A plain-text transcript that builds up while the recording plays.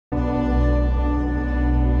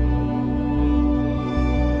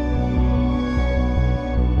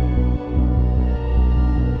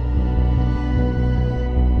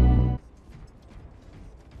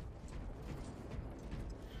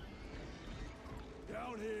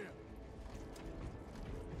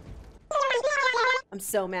I'm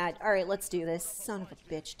so mad. Alright, let's do this. Son of a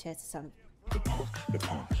bitch, tits, son of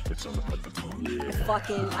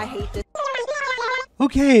I hate this.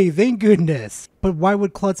 Okay, thank goodness. But why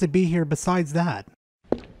would Klutzy be here besides that?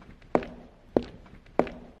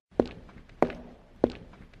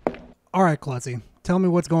 Alright, Klutzy, tell me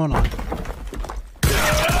what's going on.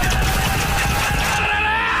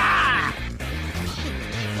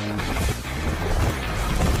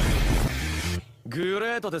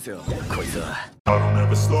 I don't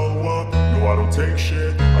ever slow up, no I don't take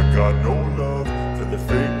shit. I got no love for the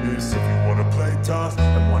fakeness. If you wanna play tough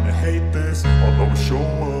and wanna hate this, I'll always show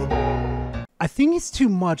up. I think it's too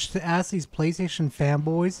much to ask these PlayStation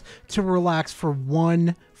fanboys to relax for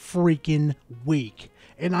one freaking week.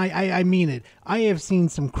 And I mean it. I have seen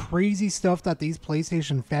some crazy stuff that these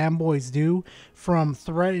PlayStation fanboys do, from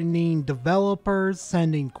threatening developers,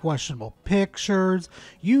 sending questionable pictures.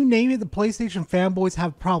 You name it, the PlayStation fanboys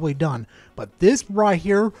have probably done. But this right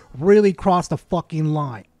here really crossed the fucking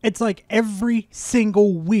line. It's like every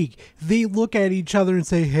single week they look at each other and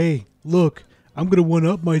say, hey, look, I'm gonna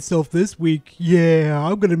one-up myself this week. Yeah,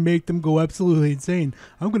 I'm gonna make them go absolutely insane.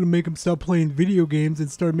 I'm gonna make them stop playing video games and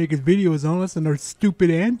start making videos on us and our stupid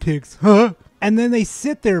antics, huh? And then they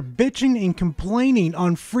sit there bitching and complaining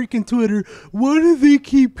on freaking Twitter. Why do they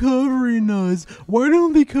keep covering us? Why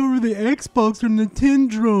don't they cover the Xbox or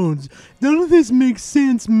Nintendo? None of this makes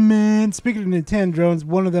sense, man. Speaking of Nintendo,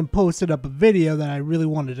 one of them posted up a video that I really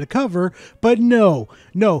wanted to cover, but no,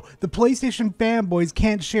 the PlayStation fanboys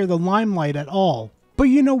can't share the limelight at all. But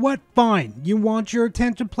you know what? Fine. You want your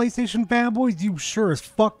attention, PlayStation fanboys? You sure as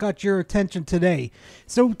fuck got your attention today.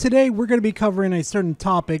 So today we're going to be covering a certain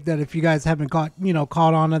topic that, if you guys haven't caught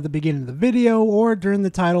on at the beginning of the video or during the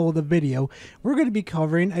title of the video, we're going to be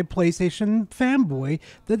covering a PlayStation fanboy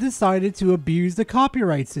that decided to abuse the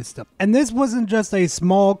copyright system. And this wasn't just a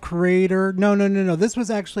small creator. No. This was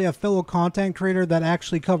actually a fellow content creator that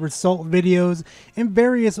actually covers Salt videos and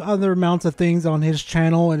various other amounts of things on his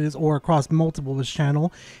channel or across multiple of his channels.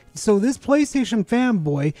 So this PlayStation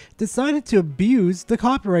fanboy decided to abuse the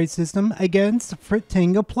copyright system against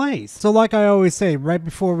FritangaPlays. So like I always say, right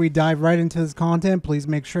before we dive right into this content, please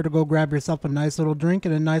make sure to go grab yourself a nice little drink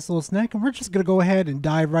and a nice little snack, and we're just going to go ahead and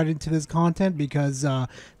dive right into this content because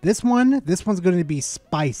this one's going to be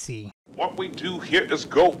spicy. What we do here is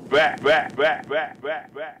go back.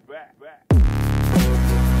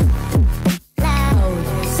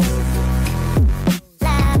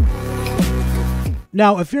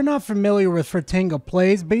 Now, if you're not familiar with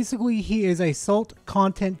FritangaPlays, basically he is a Salt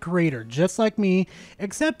content creator, just like me,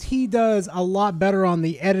 except he does a lot better on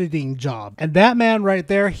the editing job. And that man right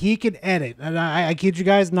there, he can edit. And I kid you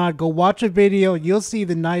guys not, go watch a video, you'll see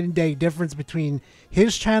the night and day difference between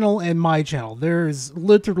his channel and my channel. There's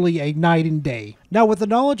literally a night and day. Now, with the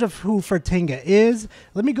knowledge of who Fritanga is,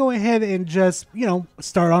 let me go ahead and just,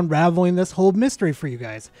 start unraveling this whole mystery for you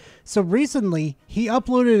guys. So recently, he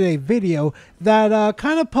uploaded a video that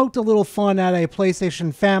kind of poked a little fun at a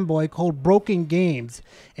PlayStation fanboy called Broken Games.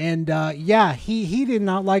 And yeah, he did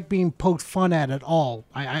not like being poked fun at all.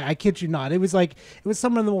 I kid you not. It was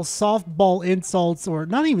some of the most softball insults, or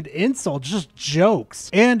not even insults, just jokes.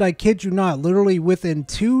 And I kid you not, literally within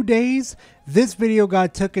 2 days, this video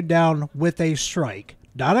got taken down with a strike.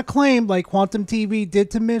 Not a claim like Quantum TV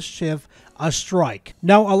did to Mischief, a strike.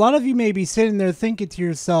 Now, a lot of you may be sitting there thinking to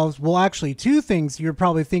yourselves, well, actually, two things you're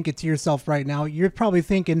probably thinking to yourself right now. You're probably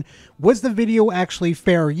thinking, was the video actually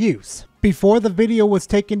fair use? Before the video was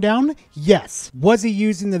taken down? Yes. Was he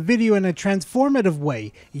using the video in a transformative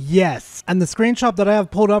way? Yes. And the screenshot that I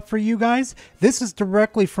have pulled up for you guys, this is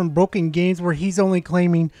directly from Broken Games, where he's only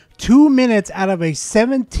claiming 2 minutes out of a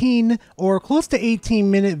 17 or close to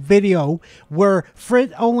 18-minute video, where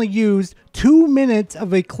Frit only used 2 minutes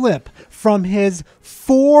of a clip from his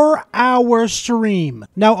 4-hour stream.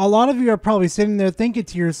 Now, a lot of you are probably sitting there thinking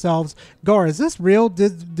to yourselves, Gar, is this real?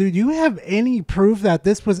 Do you have any proof that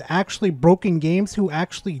this was actually Broken Games who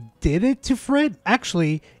actually did it to Frit?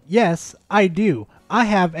 Actually, yes, I do. I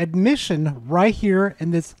have admission right here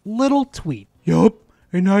in this little tweet. Yup,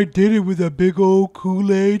 and I did it with a big old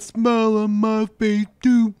Kool-Aid smile on my face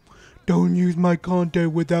too. Don't use my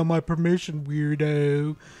content without my permission,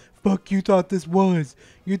 weirdo. Fuck you thought this was?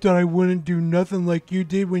 You thought I wouldn't do nothing like you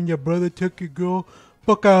did when your brother took your girl?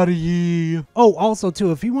 Fuck out of here. Oh, also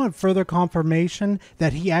too, if you want further confirmation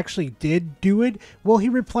that he actually did do it, well, he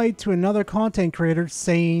replied to another content creator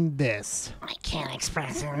saying this. I can't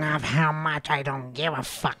express enough how much I don't give a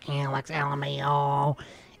fuck, Alex LMAO.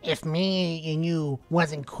 If me and you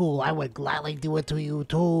wasn't cool, I would gladly do it to you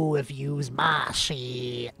too if you use my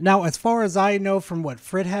shit. Now, as far as I know from what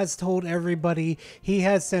Frit has told everybody, he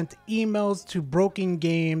has sent emails to Broken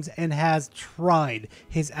Games and has tried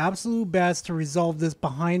his absolute best to resolve this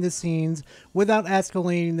behind the scenes without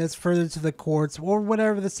escalating this further to the courts or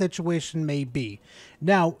whatever the situation may be.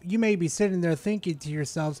 Now, you may be sitting there thinking to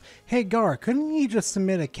yourselves, hey Gar, couldn't he just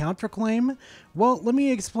submit a counterclaim? Well, let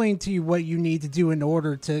me explain to you what you need to do in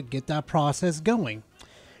order to get that process going.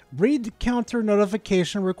 Read the counter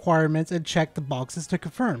notification requirements and check the boxes to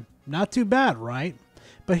confirm. Not too bad, right?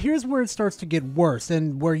 But here's where it starts to get worse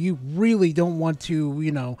and where you really don't want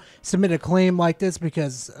to, submit a claim like this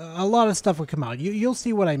because a lot of stuff will come out. You'll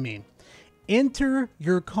see what I mean. Enter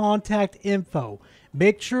your contact info.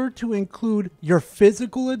 Make sure to include your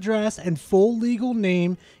physical address and full legal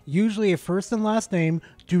name, usually a first and last name.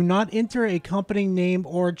 Do not enter a company name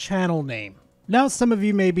or channel name. Now, some of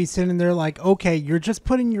you may be sitting there like, okay, you're just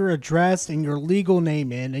putting your address and your legal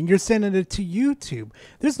name in and you're sending it to YouTube.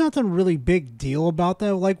 There's nothing really big deal about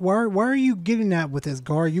that. Like, why are you getting at with this,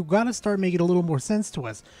 Gar? You got to start making a little more sense to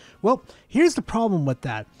us. Well, here's the problem with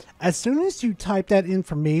that. As soon as you type that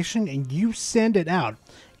information and you send it out,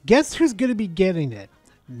 guess who's going to be getting it?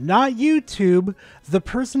 Not YouTube, the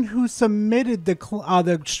person who submitted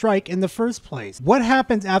the strike in the first place. What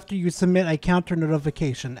happens after you submit a counter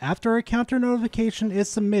notification? After a counter notification is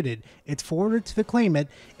submitted, it's forwarded to the claimant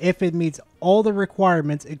if it meets all the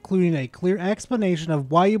requirements, including a clear explanation of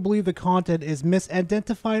why you believe the content is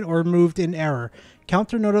misidentified or removed in error.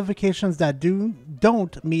 Counter notifications that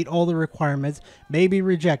don't meet all the requirements may be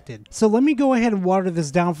rejected. So let me go ahead and water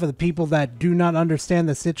this down for the people that do not understand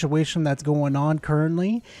the situation that's going on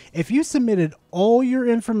currently. If you submitted all your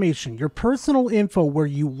information, your personal info, where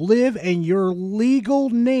you live and your legal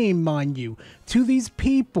name, mind you, to these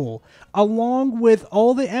people, along with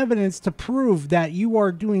all the evidence to prove that you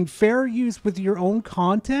are doing fair use with your own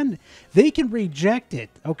content, they can reject it,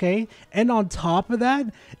 okay? And on top of that,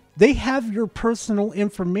 they have your personal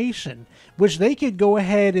information, which they could go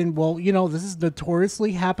ahead and, well, this is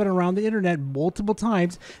notoriously happened around the internet multiple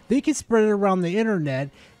times. They could spread it around the internet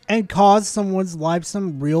and cause someone's life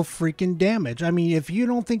some real freaking damage. I mean, if you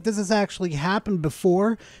don't think this has actually happened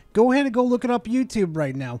before, go ahead and go look it up YouTube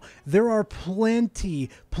right now. There are plenty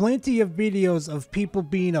of videos of people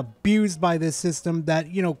being abused by this system that,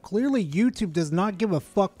 clearly YouTube does not give a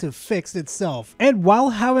fuck to fix itself. And while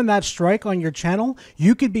having that strike on your channel,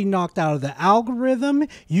 you could be knocked out of the algorithm,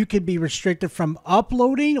 you could be restricted from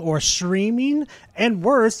uploading or streaming, and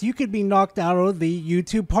worse, you could be knocked out of the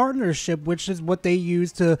YouTube partnership, which is what they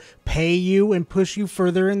use to pay you and push you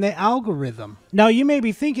further in the algorithm. Now, you may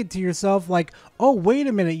be thinking to yourself like, oh, wait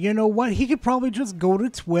a minute, you know what? He could probably just go to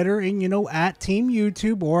Twitter and, at Team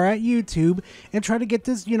YouTube or at YouTube and try to get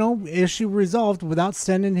this, issue resolved without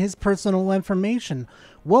sending his personal information.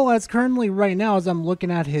 Well, as currently right now, as I'm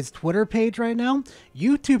looking at his Twitter page right now,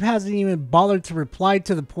 YouTube hasn't even bothered to reply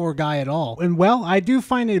to the poor guy at all. And well, I do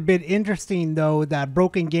find it a bit interesting though that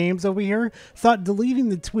Broken Games over here thought deleting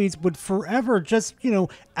the tweets would forever just,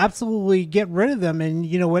 absolutely get rid of them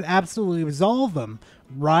and, would absolutely resolve them.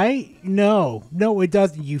 Right? No, it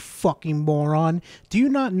doesn't, you fucking moron. Do you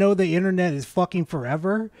not know the internet is fucking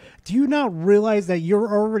forever? Do you not realize that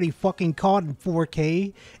you're already fucking caught in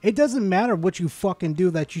 4K? It doesn't matter what you fucking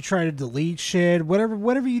do, that you try to delete shit,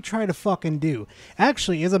 whatever you try to fucking do.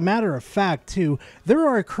 Actually, as a matter of fact too, there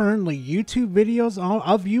are currently YouTube videos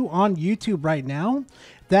of you on YouTube right now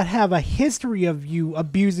that have a history of you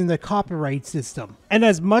abusing the copyright system. And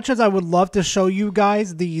as much as I would love to show you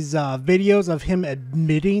guys these videos of him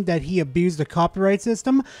admitting that he abused the copyright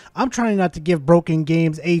system, I'm trying not to give Broken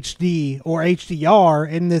Games HD or HDR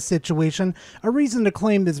in this situation a reason to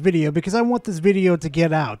claim this video, because I want this video to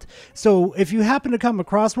get out. So if you happen to come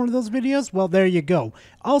across one of those videos, well, there you go.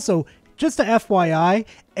 Also, just a FYI,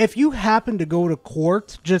 if you happen to go to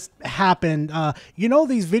court, these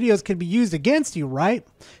videos can be used against you, right?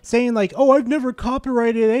 Saying like, oh, I've never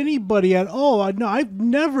copyrighted anybody at all. No, I've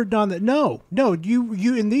never done that. No,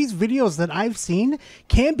 you in these videos that I've seen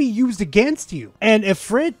can be used against you. And if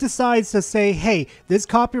Frit decides to say, hey, this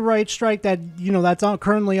copyright strike that, that's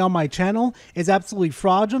currently on my channel is absolutely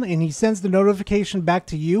fraudulent, and he sends the notification back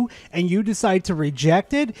to you and you decide to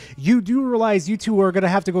reject it, you do realize you two are going to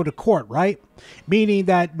have to go to court, right? Meaning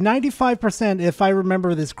that 95%, if I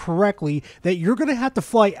remember this correctly, that you're going to have to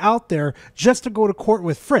fly out there just to go to court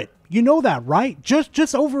with Frit. You know that, right?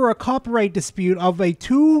 Just over a copyright dispute of a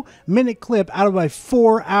 2-minute clip out of a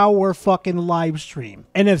 4-hour fucking live stream.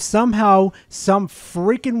 And if somehow, some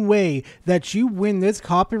freaking way that you win this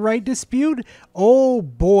copyright dispute, oh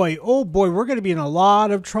boy, we're gonna be in a lot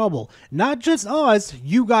of trouble. Not just us,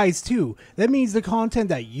 you guys too. That means the content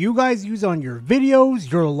that you guys use on your videos,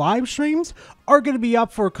 your live streams, are going to be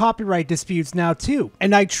up for copyright disputes now too.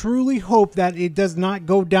 And I truly hope that it does not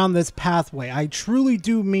go down this pathway. I truly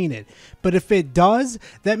do mean it. But if it does,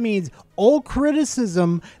 that means all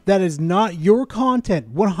criticism that is not your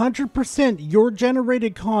content, 100% your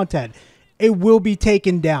generated content, it will be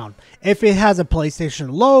taken down. If it has a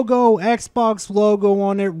PlayStation logo, Xbox logo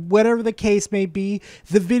on it, whatever the case may be,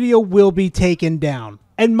 the video will be taken down.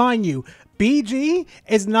 And mind you, BG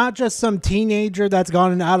is not just some teenager that's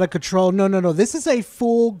gotten out of control. No. This is a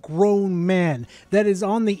full-grown man that is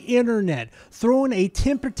on the internet throwing a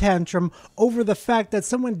temper tantrum over the fact that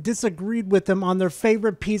someone disagreed with him on their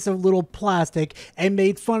favorite piece of little plastic and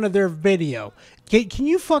made fun of their video. Can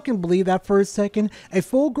you fucking believe that for a second? A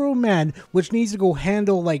full-grown man which needs to go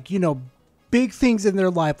handle, like, you know, big things in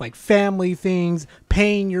their life, like family things,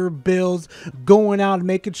 paying your bills, going out and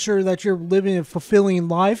making sure that you're living a fulfilling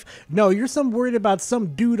life. No, you're worried about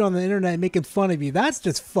some dude on the internet making fun of you. That's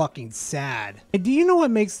just fucking sad. And do you know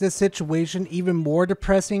what makes this situation even more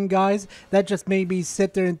depressing, guys? That just made me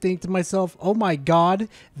sit there and think to myself, oh my god,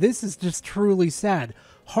 this is just truly sad.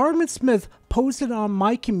 Harmon Smith posted on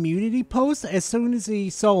my community post as soon as he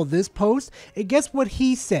saw this post, and guess what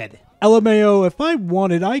he said? LMAO, if I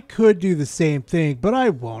wanted, I could do the same thing, but I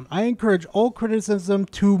won't. I encourage all criticism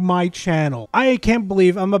to my channel. I can't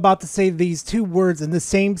believe I'm about to say these two words in the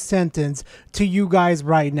same sentence to you guys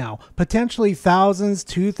right now. Potentially thousands,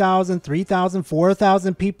 2,000, 3,000,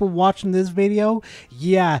 4,000 people watching this video.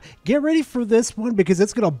 Yeah, get ready for this one because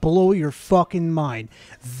it's gonna blow your fucking mind.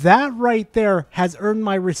 That right there has earned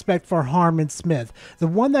my respect for Harmon Smith. The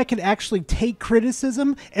one that can actually take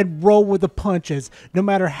criticism and roll with the punches, no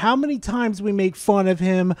matter how many times we make fun of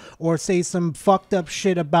him or say some fucked up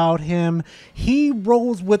shit about him. He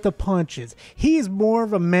rolls with the punches. He is more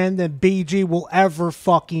of a man than BG will ever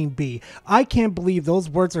fucking be. I can't believe those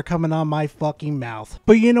words are coming on my fucking mouth.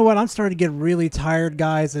 But you know what? I'm starting to get really tired,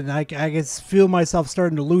 guys, and I just feel myself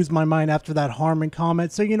starting to lose my mind after that Harmon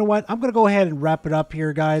comment. So you know what? I'm going to go ahead and wrap it up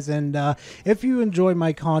here, guys. And if you enjoy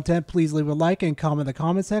my content, please leave a like and comment in the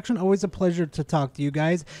comment section. Always a pleasure to talk to you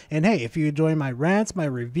guys. And hey, if you enjoy my rants, my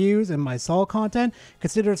reviews, and my Saul content,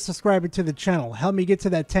 consider subscribing to the channel. Help me get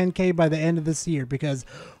to that 10K by the end of this year, because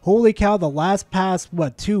holy cow, the past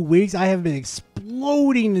 2 weeks I have been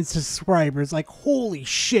exploding in subscribers. Like, holy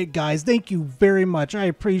shit, guys, thank you very much. I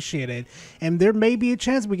appreciate it. And there may be a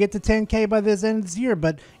chance we get to 10K by this end of this year,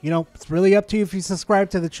 but you know, it's really up to you if you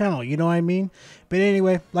subscribe to the channel, you know what I mean? But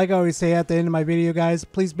anyway, like I always say at the end of my video, guys,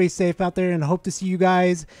 please be safe out there, and hope to see you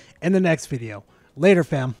guys in the next video. Later,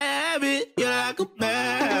 fam.